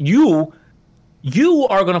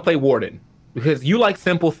are gonna play Warden. Because you like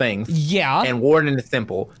simple things, and Warden is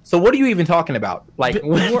simple. So what are you even talking about? Like, you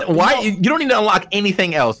don't need to unlock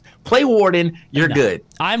anything else. Play Warden, you're good.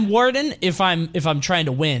 I'm Warden if I'm trying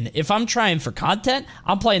to win. If I'm trying for content,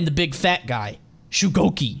 I'm playing the big fat guy,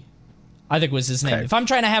 Shugoki, I think was his name. If I'm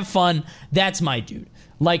trying to have fun, that's my dude.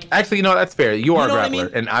 Like, actually, that's fair. You are a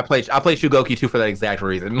grappler, and I play Shugoki too for that exact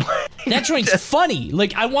reason. That joint's funny.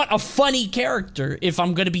 Like, I want a funny character if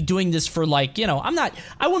I'm going to be doing this for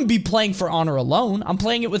I wouldn't be playing For Honor alone. I'm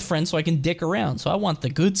playing it with friends so I can dick around. So I want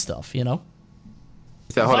the good stuff, So,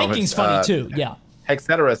 Viking's funny too. Yeah.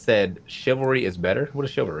 Hexetera said Chivalry is better. What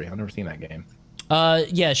is Chivalry? I've never seen that game.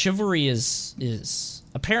 Chivalry is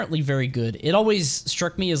apparently very good. It always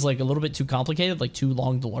struck me as like a little bit too complicated, like too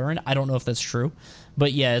long to learn. I don't know if that's true,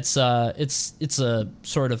 but yeah, it's a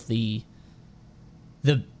sort of the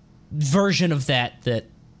version of that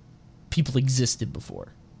people existed before.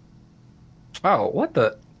 Oh, what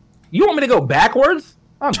the? You want me to go backwards?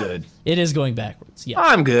 I'm good. It is going backwards. Yeah,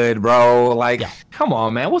 I'm good, bro. Like, come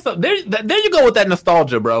on, man. What's up? There you go with that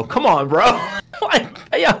nostalgia, bro. Come on, bro.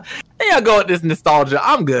 There you go with this nostalgia.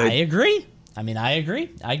 I'm good. I agree. I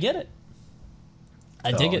agree. I get it.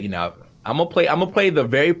 I dig it. I'm gonna play the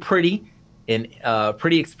very pretty and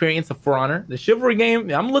pretty experience of For Honor. The Chivalry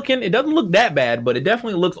game, it doesn't look that bad, but it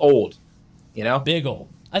definitely looks old. Big old.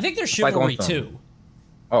 I think there's Chivalry too.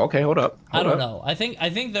 Oh, okay. Hold up. I don't know. I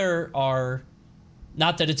think there are,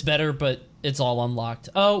 not that it's better, but it's all unlocked.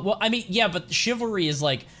 Oh, well, I mean, yeah, but Chivalry is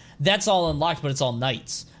like, that's all unlocked, but it's all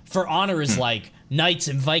knights. For Honor is like knights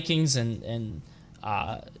and Vikings and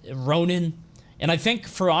Ronin. And I think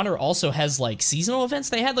For Honor also has like seasonal events.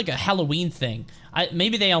 They had like a Halloween thing.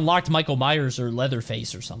 Maybe they unlocked Michael Myers or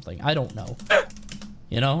Leatherface or something. I don't know.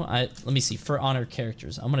 You know, let me see. For Honor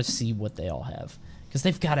characters, I'm gonna see what they all have because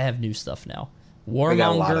they've got to have new stuff now.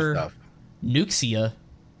 Warmonger, Nuxia,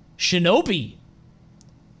 Shinobi,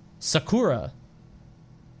 Sakura.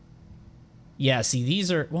 Yeah, see,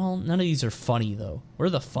 these are, well, none of these are funny though. Where are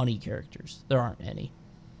the funny characters? There aren't any.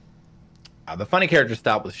 The funny character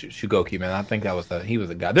stopped with Shugoki, man. I think that was he was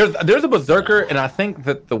a guy. There's a Berserker, and I think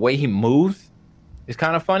that the way he moves is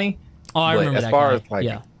kind of funny. Oh, I remember that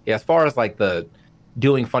guy. As far as like the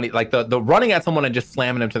doing funny, like the running at someone and just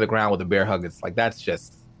slamming him to the ground with a bear hug, it's like that's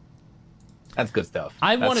good stuff.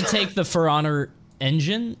 I want to take the For Honor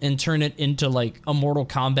engine and turn it into like a Mortal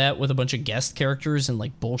Kombat with a bunch of guest characters and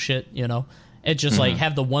like bullshit, you know? It just like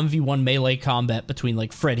have the 1v1 melee combat between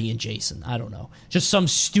like Freddy and Jason. I don't know. Just some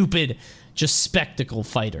stupid just spectacle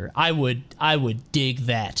fighter. I would dig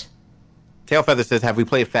that. Tailfeather says, have we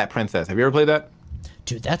played Fat Princess? Have you ever played that?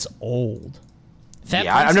 Dude, that's old.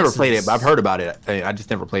 I've never played it, but I've heard about it. I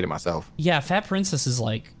just never played it myself. Yeah, Fat Princess is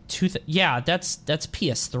like that's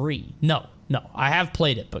PS3. No, I have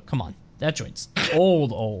played it, but come on, that joint's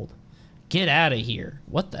old. Get out of here!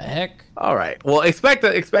 What the heck? All right. Well, expect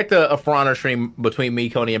a For Honor stream between me,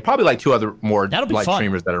 Coney, and probably like two other more like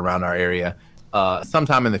streamers that are around our area.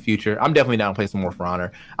 Sometime in the future, I'm definitely down to play some more For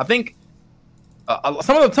Honor. I think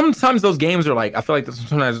sometimes those games are like, I feel like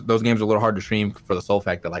sometimes those games are a little hard to stream for the sole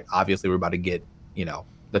fact that like obviously we're about to get, you know,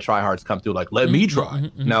 the tryhards come through like, let me try.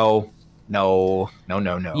 No.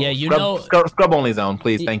 Yeah, scrub only zone,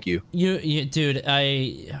 please. Thank you. You dude,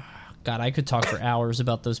 I could talk for hours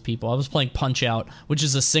about those people. I was playing Punch-Out, which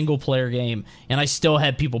is a single player game, and I still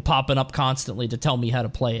had people popping up constantly to tell me how to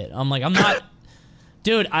play it. I'm like, I'm not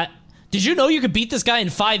dude, did you know you could beat this guy in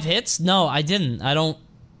 5 hits? No, I didn't. I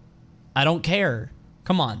don't care.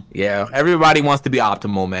 Come on. Yeah, everybody wants to be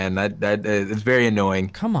optimal, man. That is very annoying.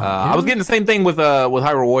 Come on. I was getting the same thing with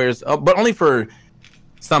Hyrule Warriors, but only for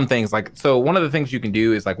some things. Like, so one of the things you can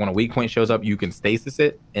do is like when a weak point shows up, you can stasis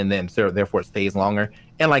it, and then so therefore it stays longer.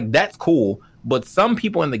 And like that's cool. But some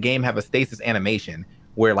people in the game have a stasis animation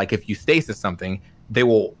where like if you stasis something, they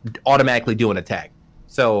will automatically do an attack.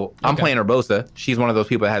 So I'm playing Urbosa. She's one of those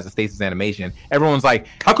people that has a stasis animation. Everyone's like,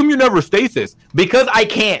 how come you never stasis? Because I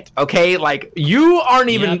can't, okay? Like, you aren't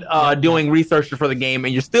even doing research for the game,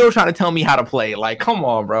 and you're still trying to tell me how to play. Like, come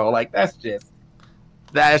on, bro. Like, that's just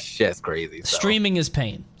crazy. So. Streaming is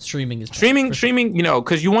pain. Streaming, you know,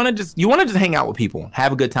 because you want to just hang out with people,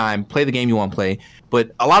 have a good time, play the game you want to play.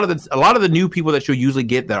 But a lot of the new people that you'll usually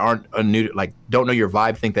get that aren't new, like don't know your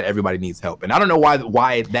vibe, think that everybody needs help, and I don't know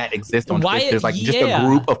why that exists on Twitch. There's like just a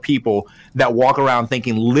group of people that walk around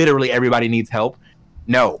thinking literally everybody needs help.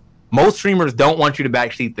 No, most streamers don't want you to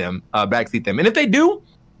backseat them, and if they do,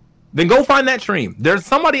 then go find that stream. There's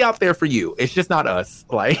somebody out there for you. It's just not us.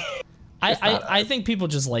 Like. I think people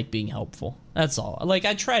just like being helpful. That's all. Like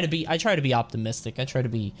I try to be optimistic.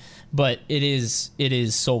 But it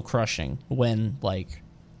is soul crushing when like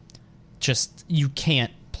just you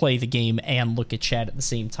can't play the game and look at chat at the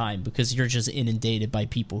same time because you're just inundated by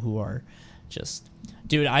people who are just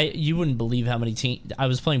dude, you wouldn't believe how many I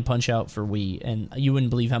was playing Punch-Out for Wii, and you wouldn't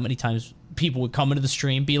believe how many times people would come into the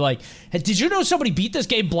stream, be like, hey, did you know somebody beat this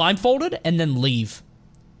game blindfolded, and then leave.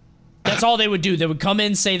 That's all they would do. They would come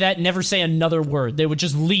in, say that, never say another word. They would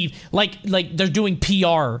just leave, like they're doing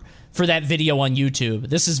PR for that video on YouTube.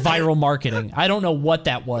 This is viral marketing. I don't know what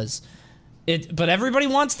that was. But everybody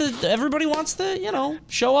wants to, you know,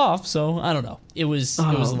 show off. So I don't know. It was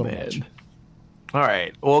a little much. All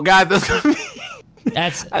right. Well, guys,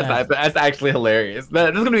 that's actually hilarious. This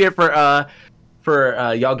is gonna be it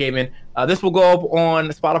for Y'all Gaming. This will go up on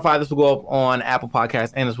Spotify. This will go up on Apple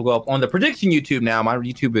Podcasts, and this will go up on the Prediction YouTube now. My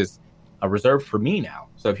YouTube is reserved for me now.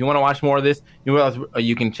 So if you want to watch more of this,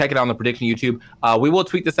 you can check it out on the Prediction YouTube. We will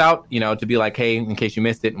tweet this out, you know, to be like, hey, in case you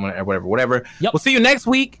missed it, whatever. Yep. We'll see you next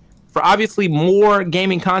week for obviously more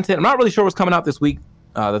gaming content. I'm not really sure what's coming out this week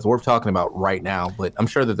that's worth talking about right now, but I'm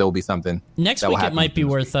sure that there will be something. Next week it might be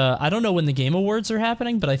worth, I don't know when the Game Awards are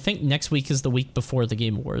happening, but I think next week is the week before the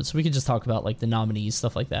Game Awards. We could just talk about like the nominees,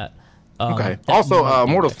 stuff like that. Okay. Also,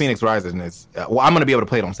 Mortals Phoenix Rising is I'm going to be able to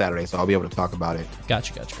play it on Saturday, so I'll be able to talk about it.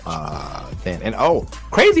 Gotcha. Then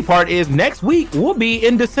crazy part is next week we'll be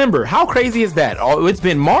in December. How crazy is that? It's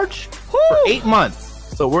been March for 8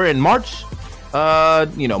 months, so we're in March.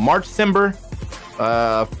 March, December.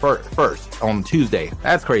 first on Tuesday.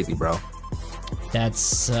 That's crazy, bro.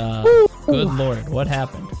 That's good Lord, what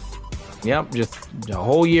happened? Yep, just a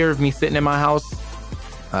whole year of me sitting in my house.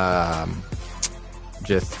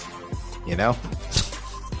 Just, you know,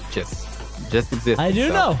 just existing. I do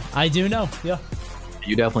know. Yeah.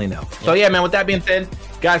 You definitely know. So yeah, man, with that being said,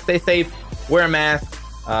 guys, stay safe, wear a mask.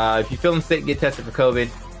 If you're feeling sick, get tested for COVID.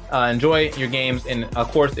 Enjoy your games. And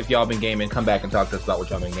of course, if y'all been gaming, come back and talk to us about what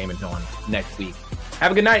y'all been gaming on next week.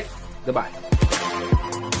 Have a good night. Goodbye.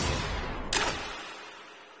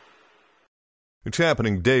 It's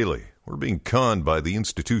happening daily. We're being conned by the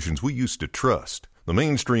institutions we used to trust. The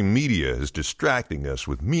mainstream media is distracting us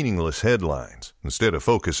with meaningless headlines instead of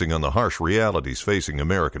focusing on the harsh realities facing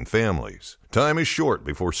American families. Time is short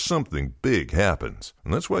before something big happens,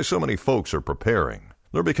 and that's why so many folks are preparing.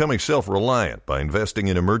 They're becoming self-reliant by investing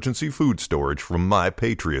in emergency food storage from My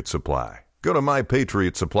Patriot Supply. Go to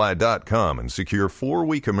MyPatriotSupply.com and secure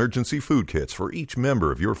 4-week emergency food kits for each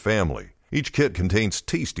member of your family. Each kit contains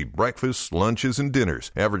tasty breakfasts, lunches, and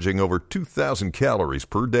dinners, averaging over 2,000 calories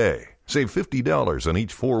per day. Save $50 on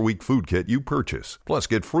each 4-week food kit you purchase. Plus,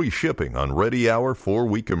 get free shipping on Ready Hour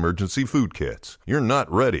 4-week emergency food kits. You're not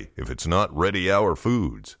ready if it's not Ready Hour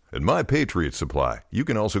Foods. At My Patriot Supply, you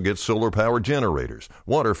can also get solar power generators,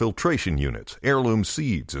 water filtration units, heirloom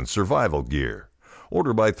seeds, and survival gear.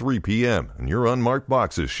 Order by 3 p.m. and your unmarked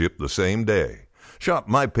boxes ship the same day. Shop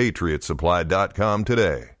MyPatriotSupply.com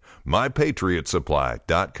today.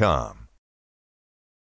 MyPatriotSupply.com.